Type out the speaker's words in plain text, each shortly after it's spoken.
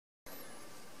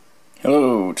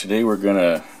Hello, today we're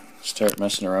gonna start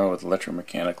messing around with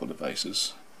electromechanical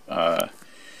devices. I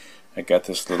got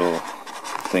this little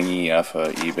thingy off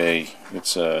of eBay.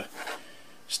 It's a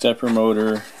stepper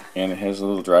motor and it has a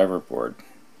little driver board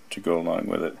to go along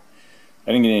with it.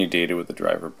 I didn't get any data with the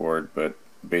driver board, but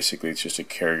basically it's just a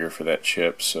carrier for that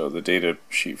chip, so the data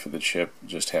sheet for the chip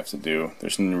just have to do.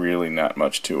 There's really not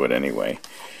much to it anyway.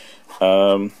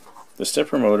 The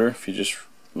stepper motor, if you just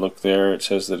look there, it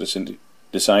says that it's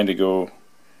designed to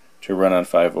run on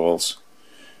 5 volts.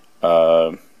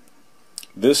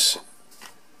 This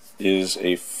is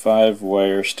a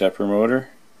 5-wire stepper motor,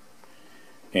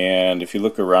 and if you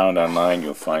look around online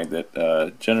you'll find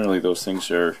that generally those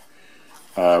things are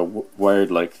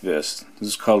wired like this. This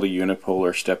is called a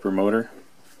unipolar stepper motor,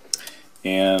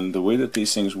 and the way that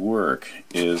these things work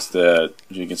is that,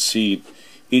 as you can see,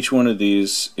 each one of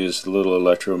these is a little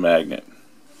electromagnet,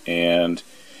 and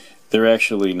they're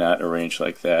actually not arranged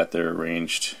like that. They're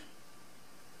arranged,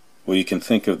 well, you can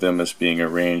think of them as being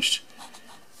arranged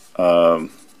in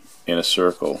a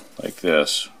circle like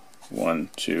this. 1,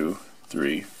 2,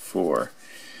 3, 4.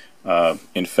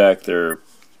 In fact, they're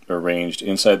arranged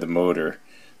inside the motor.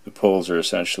 The poles are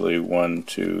essentially 1,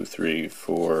 2, 3,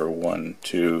 4, 1,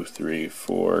 2, 3,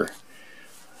 4.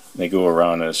 They go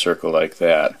around in a circle like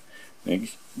that.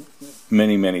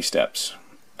 Many steps.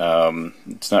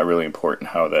 It's not really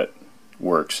important how that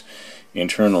works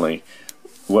internally.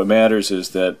 What matters is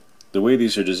that the way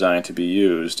these are designed to be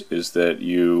used is that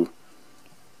you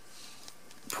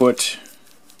put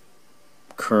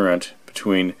current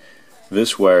between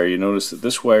this wire. You notice that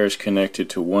this wire is connected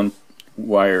to one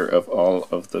wire of all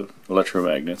of the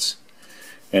electromagnets,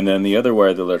 and then the other wire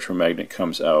of the electromagnet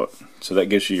comes out, so that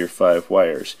gives you your 5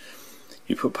 wires.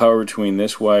 You put power between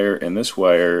this wire, and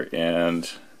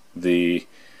the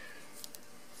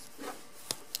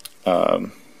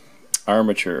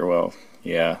armature, well,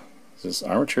 yeah, this is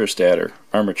armature or stator?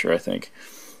 Armature, I think,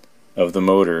 of the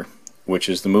motor, which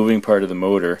is the moving part of the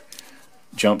motor,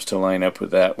 jumps to line up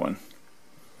with that one.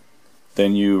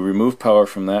 Then you remove power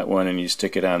from that one and you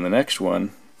stick it on the next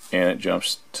one, and it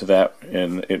jumps to that,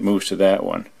 and it moves to that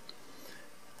one.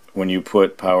 When you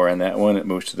put power on that one, it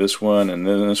moves to this one, and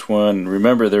then this one. And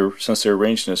remember, since they're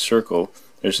arranged in a circle,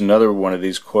 there's another one of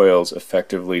these coils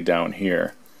effectively down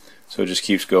here. So it just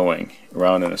keeps going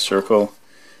around in a circle,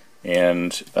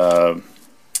 and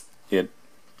it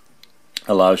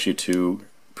allows you to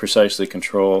precisely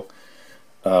control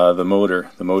the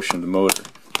motor, the motion of the motor.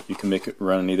 You can make it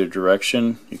run in either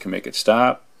direction, you can make it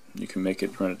stop, you can make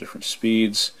it run at different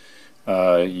speeds,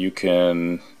 you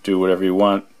can do whatever you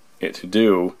want it to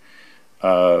do,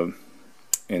 and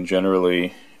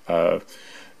generally,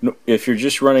 if you're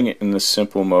just running it in the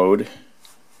simple mode,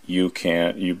 you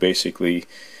basically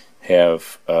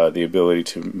have the ability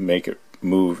to make it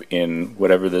move in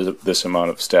whatever this amount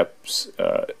of steps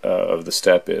of the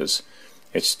step is.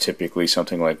 It's typically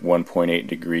something like 1.8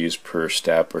 degrees per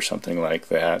step or something like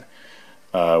that,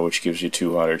 which gives you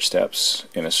 200 steps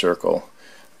in a circle.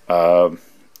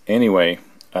 Anyway,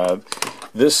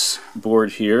 this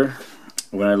board here,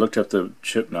 when I looked up the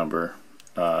chip number,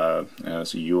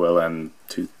 it's a ULN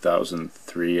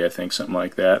 2003, I think, something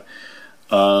like that.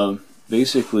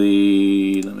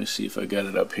 Basically, let me see if I got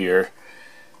it up here.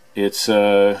 It's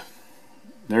there's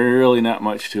really not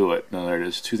much to it. No, there it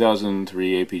is,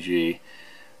 2003 APG.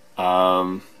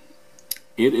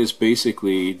 It is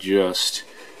basically just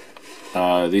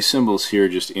these symbols here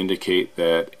just indicate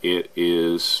that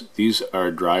these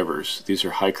are drivers. These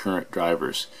are high current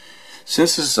drivers.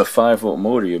 Since this is a 5-volt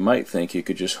motor, you might think you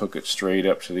could just hook it straight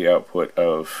up to the output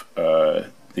of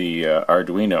the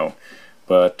Arduino.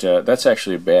 But that's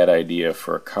actually a bad idea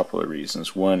for a couple of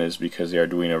reasons. One is because the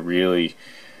Arduino really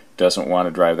doesn't want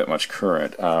to drive that much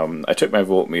current. I took my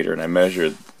voltmeter and I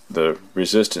measured the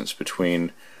resistance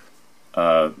between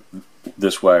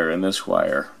this wire and this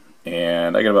wire,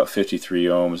 and I got about 53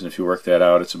 ohms, and if you work that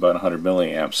out, it's about 100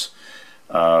 milliamps.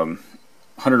 100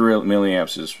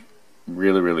 milliamps is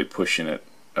really pushing it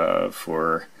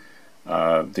for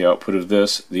the output of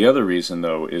this. The other reason,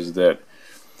 though, is that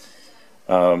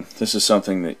this is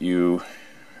something that you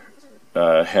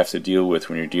have to deal with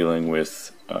when you're dealing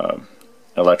with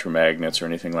electromagnets or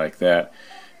anything like that.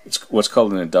 It's what's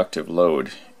called an inductive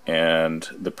load, and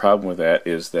the problem with that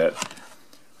is that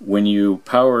when you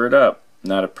power it up,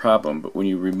 not a problem, but when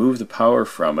you remove the power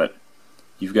from it,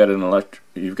 you've got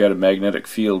a magnetic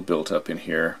field built up in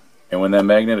here, and when that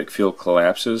magnetic field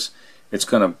collapses, it's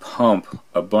going to pump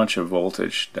a bunch of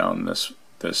voltage down this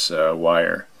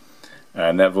wire.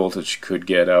 And that voltage could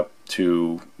get up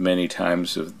to many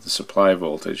times of the supply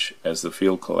voltage as the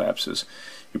field collapses.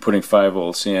 you're putting 5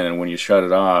 volts in, and when you shut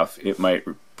it off, it might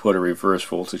put a reverse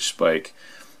voltage spike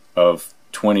of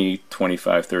 20,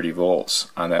 25, 30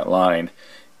 volts on that line,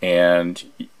 and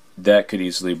that could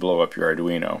easily blow up your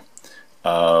Arduino.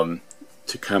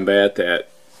 To combat that,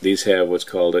 these have what's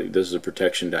called this is a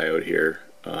protection diode here.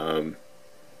 I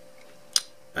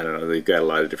don't know, they've got a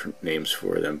lot of different names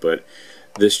for them, but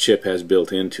this chip has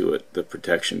built into it the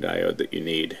protection diode that you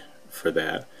need for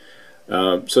that.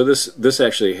 So this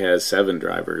actually has 7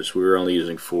 drivers. We were only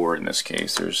using 4 in this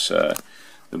case. There's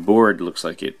the board looks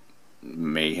like it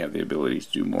may have the ability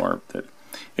to do more, but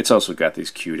it's also got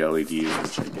these cute LEDs,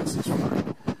 which I guess is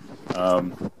fine.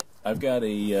 I've got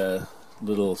a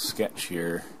little sketch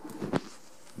here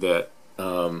that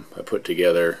I put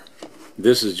together.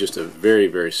 This is just a very,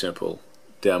 very simple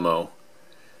demo.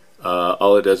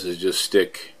 All it does is just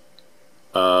stick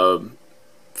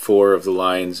 4 of the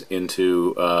lines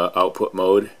into output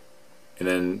mode, and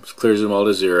then clears them all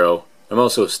to 0. I'm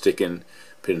also sticking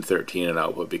pin 13 in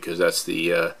output because that's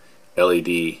the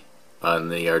LED on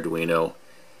the Arduino,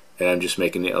 and I'm just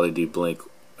making the LED blink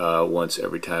once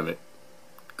every time it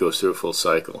goes through a full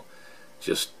cycle,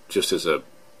 just as a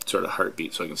sort of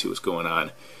heartbeat, so I can see what's going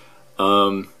on.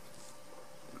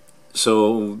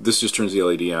 So this just turns the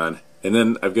LED on, and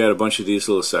then I've got a bunch of these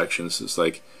little sections. It's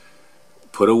like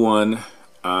put a 1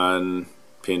 on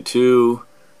pin 2,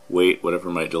 wait whatever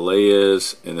my delay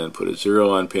is, and then put a 0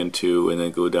 on pin 2, and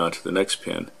then go down to the next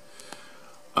pin.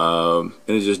 And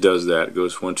it just does that. It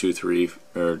goes 1, 2, 3,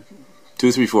 or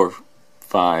 2, 3, 4,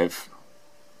 5.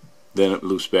 Then it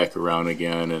loops back around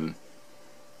again and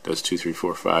does 2, 3,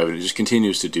 4, 5, and it just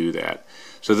continues to do that.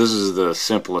 So this is the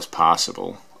simplest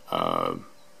possible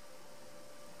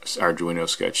Arduino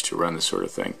sketch to run this sort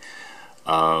of thing.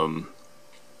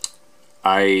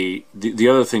 The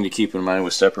other thing to keep in mind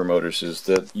with stepper motors is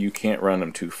that you can't run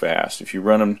them too fast. If you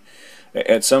run them,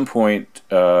 at some point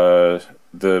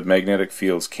the magnetic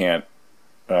fields can't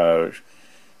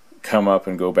come up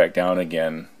and go back down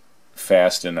again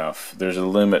fast enough. There's a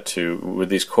limit to, with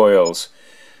these coils,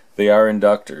 they are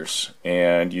inductors,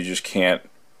 and you just can't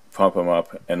pump them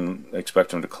up and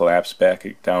expect them to collapse back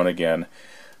down again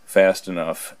fast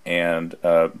enough, and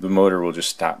the motor will just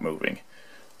stop moving.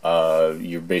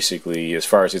 You're basically, as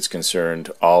far as it's concerned,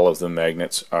 all of the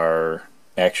magnets are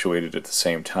actuated at the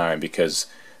same time because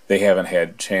they haven't had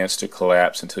a chance to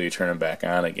collapse until you turn them back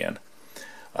on again.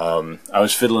 I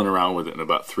was fiddling around with it, and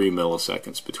about 3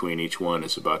 milliseconds between each one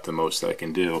is about the most I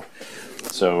can do.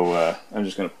 So I'm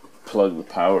just going to plug the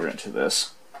power into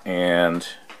this, and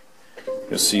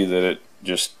you'll see that it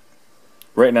just,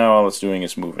 right now all it's doing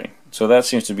is moving. So that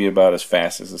seems to be about as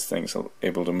fast as this thing's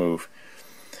able to move.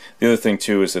 The other thing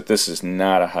too is that this is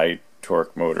not a high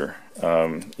torque motor.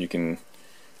 You can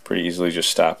pretty easily just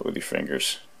stop it with your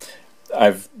fingers.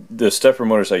 The stepper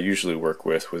motors I usually work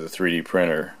with a 3D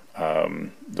printer,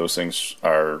 those things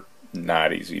are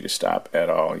not easy to stop at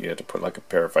all. You have to put like a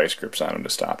pair of vice grips on them to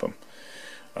stop them.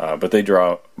 But they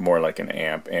draw more like an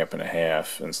amp and a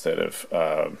half instead of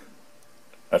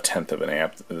a tenth of an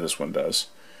amp that this one does.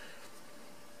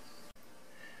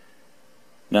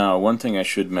 Now, one thing I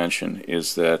should mention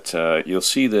is that you'll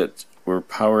see that we're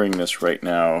powering this right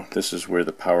now. This is where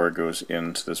the power goes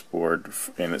into this board,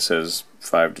 and it says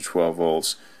 5 to 12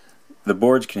 volts. The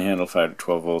boards can handle 5 to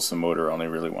 12 volts. The motor only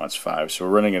really wants 5, so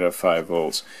we're running it at 5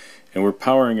 volts. And we're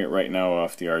powering it right now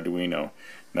off the Arduino.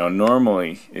 Now,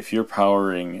 normally, if you're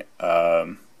powering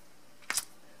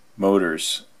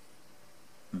motors,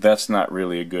 that's not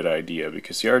really a good idea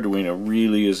because the Arduino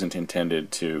really isn't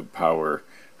intended to power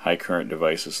high current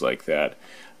devices like that.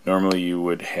 Normally you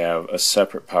would have a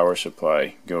separate power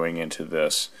supply going into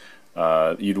this.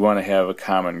 You'd want to have a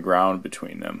common ground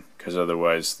between them, because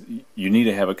otherwise you need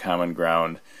to have a common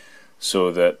ground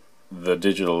so that the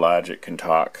digital logic can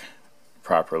talk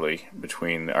properly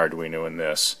between the Arduino and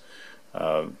this.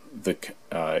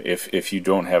 If you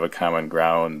don't have a common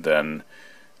ground, then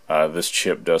this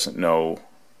chip doesn't know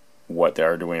what the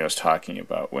Arduino is talking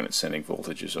about when it's sending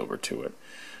voltages over to it.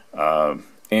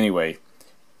 Anyway,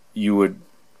 you would,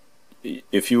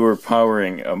 if you were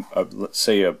powering let's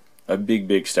say a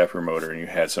big stepper motor, and you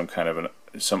had some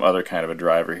other kind of a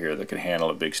driver here that could handle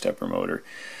a big stepper motor,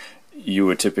 you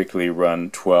would typically run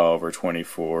 12 or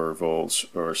 24 volts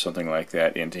or something like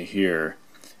that into here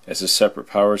as a separate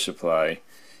power supply.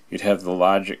 You'd have the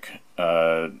logic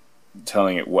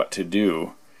telling it what to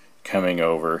do coming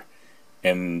over,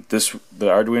 and the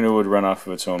Arduino would run off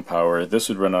of its own power, this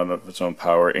would run out of its own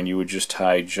power, and you would just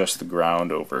tie just the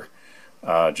ground over,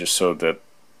 just so that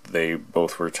they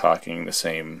both were talking the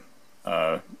same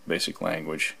basic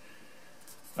language.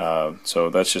 So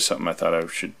that's just something I thought I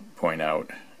should point out.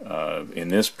 In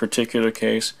this particular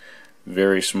case,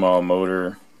 very small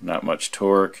motor, not much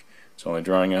torque, it's only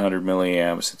drawing 100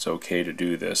 milliamps. It's okay to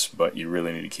do this, but you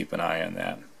really need to keep an eye on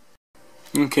that.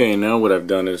 Okay, now what I've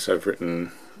done is I've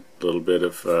written a little bit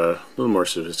of a little more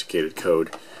sophisticated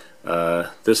code.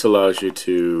 This allows you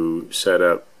to set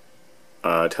up,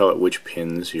 tell it which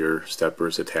pins your stepper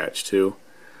is attached to,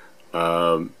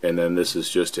 and then this is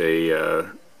just a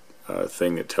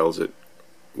thing that tells it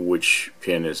which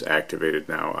pin is activated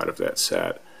now out of that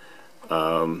set.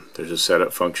 There's a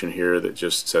setup function here that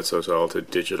just sets those all to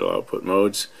digital output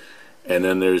modes, and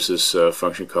then there's this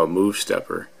function called move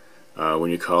stepper.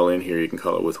 When you call in here, you can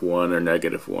call it with 1 or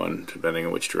 -1 depending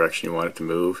on which direction you want it to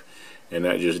move, and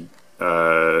that just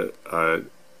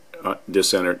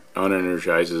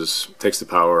unenergizes, takes the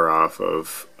power off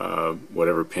of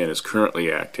whatever pin is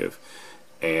currently active,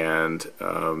 and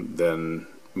then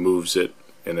moves it.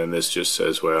 And then this just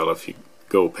says, well, if you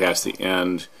go past the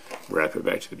end, wrap it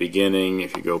back to the beginning.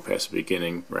 If you go past the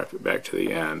beginning, wrap it back to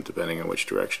the end, depending on which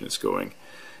direction it's going,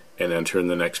 and then turn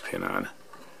the next pin on.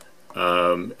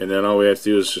 And then all we have to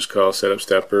do is just call setup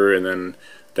stepper, and then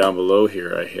down below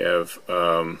here I have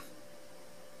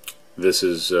this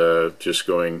is just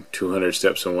going 200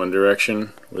 steps in one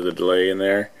direction with a delay in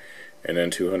there, and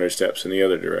then 200 steps in the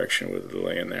other direction with a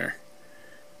delay in there.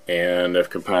 And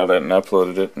I've compiled that and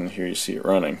uploaded it, and here you see it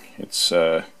running. It's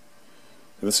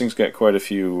this thing's got quite a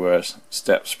few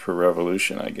steps per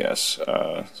revolution, I guess,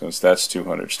 since that's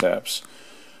 200 steps.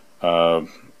 So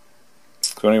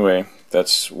anyway,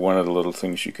 that's one of the little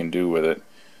things you can do with it.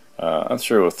 I'm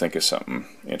sure we'll think of something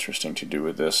interesting to do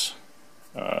with this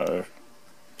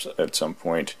at some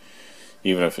point,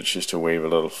 even if it's just to wave a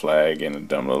little flag in a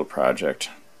dumb little project.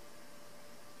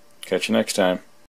 Catch you next time.